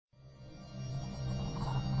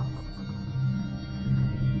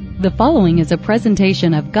The following is a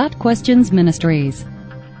presentation of Got Questions Ministries.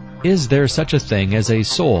 Is there such a thing as a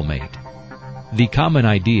soulmate? The common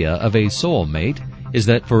idea of a soulmate is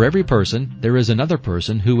that for every person, there is another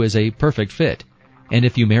person who is a perfect fit, and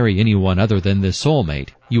if you marry anyone other than this soulmate,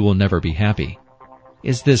 you will never be happy.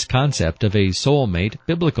 Is this concept of a soulmate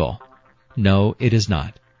biblical? No, it is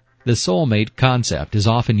not. The soulmate concept is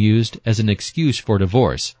often used as an excuse for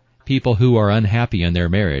divorce. People who are unhappy in their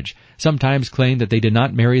marriage sometimes claim that they did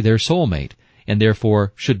not marry their soulmate, and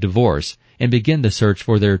therefore should divorce and begin the search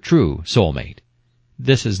for their true soulmate.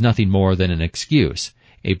 This is nothing more than an excuse,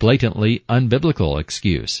 a blatantly unbiblical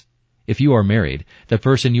excuse. If you are married, the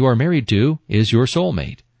person you are married to is your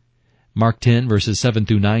soulmate. Mark 10 verses 7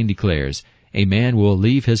 through 9 declares, "A man will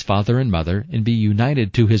leave his father and mother and be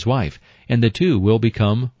united to his wife, and the two will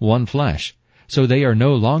become one flesh. So they are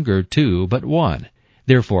no longer two, but one.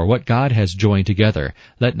 Therefore what God has joined together,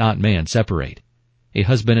 let not man separate." A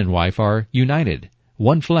husband and wife are united,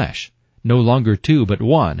 one flesh, no longer two but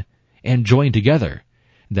one, and joined together.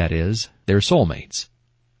 That is, they're soulmates.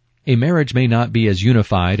 A marriage may not be as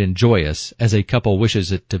unified and joyous as a couple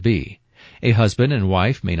wishes it to be. A husband and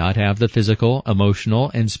wife may not have the physical, emotional,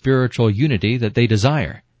 and spiritual unity that they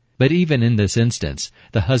desire. But even in this instance,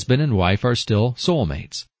 the husband and wife are still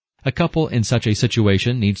soulmates. A couple in such a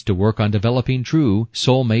situation needs to work on developing true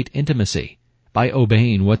soulmate intimacy by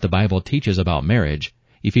obeying what the Bible teaches about marriage.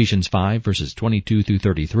 Ephesians 5 verses 22 through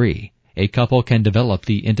 33. A couple can develop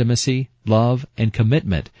the intimacy, love, and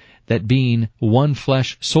commitment that being one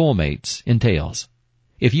flesh soulmates entails.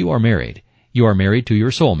 If you are married to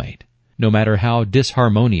your soulmate. No matter how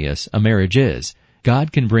disharmonious a marriage is,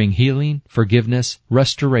 God can bring healing, forgiveness,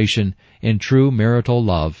 restoration, and true marital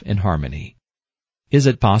love and harmony. Is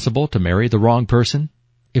it possible to marry the wrong person?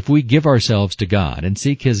 If we give ourselves to God and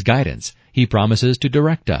seek His guidance, He promises to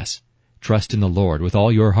direct us. Trust in the Lord with all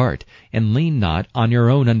your heart, and lean not on your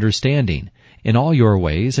own understanding. In all your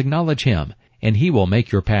ways acknowledge Him, and He will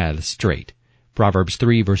make your paths straight. Proverbs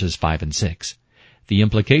 3 verses 5 and 6. The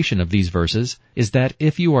implication of these verses is that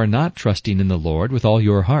if you are not trusting in the Lord with all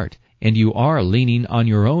your heart, and you are leaning on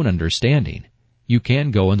your own understanding, you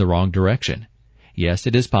can go in the wrong direction. Yes,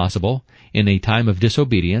 it is possible, in a time of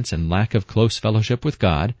disobedience and lack of close fellowship with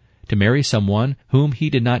God, to marry someone whom He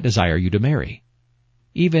did not desire you to marry.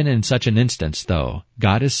 Even in such an instance, though,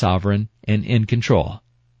 God is sovereign and in control.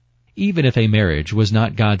 Even if a marriage was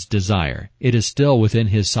not God's desire, it is still within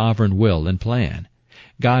His sovereign will and plan.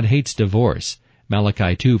 God hates divorce,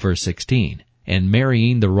 Malachi 2 verse 16, and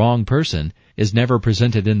marrying the wrong person is never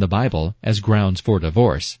presented in the Bible as grounds for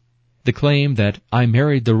divorce. The claim that I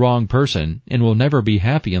married the wrong person and will never be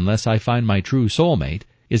happy unless I find my true soulmate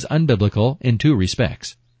is unbiblical in two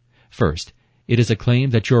respects. First, it is a claim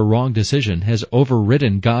that your wrong decision has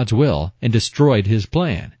overridden God's will and destroyed His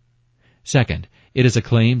plan. Second, it is a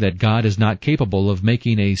claim that God is not capable of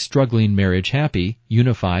making a struggling marriage happy,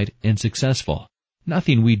 unified, and successful.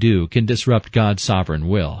 Nothing we do can disrupt God's sovereign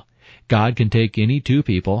will. God can take any two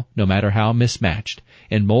people, no matter how mismatched,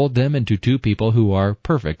 and mold them into two people who are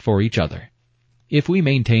perfect for each other. If we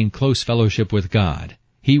maintain close fellowship with God,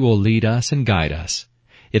 He will lead us and guide us.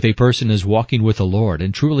 If a person is walking with the Lord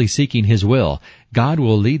and truly seeking His will, God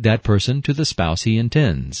will lead that person to the spouse He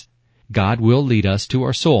intends. God will lead us to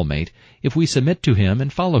our soulmate if we submit to Him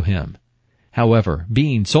and follow Him. However,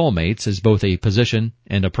 being soulmates is both a position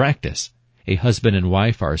and a practice. A husband and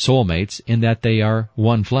wife are soulmates in that they are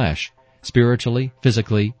one flesh, spiritually,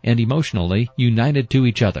 physically, and emotionally united to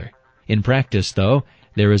each other. In practice, though,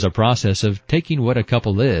 there is a process of taking what a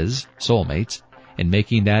couple is, soulmates, and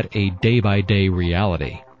making that a day-by-day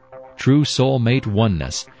reality. True soulmate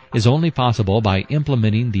oneness is only possible by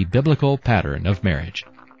implementing the biblical pattern of marriage.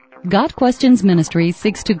 Got Questions Ministries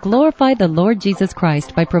seeks to glorify the Lord Jesus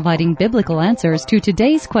Christ by providing biblical answers to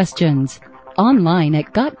today's questions. Online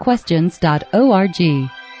at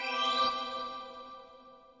GotQuestions.org.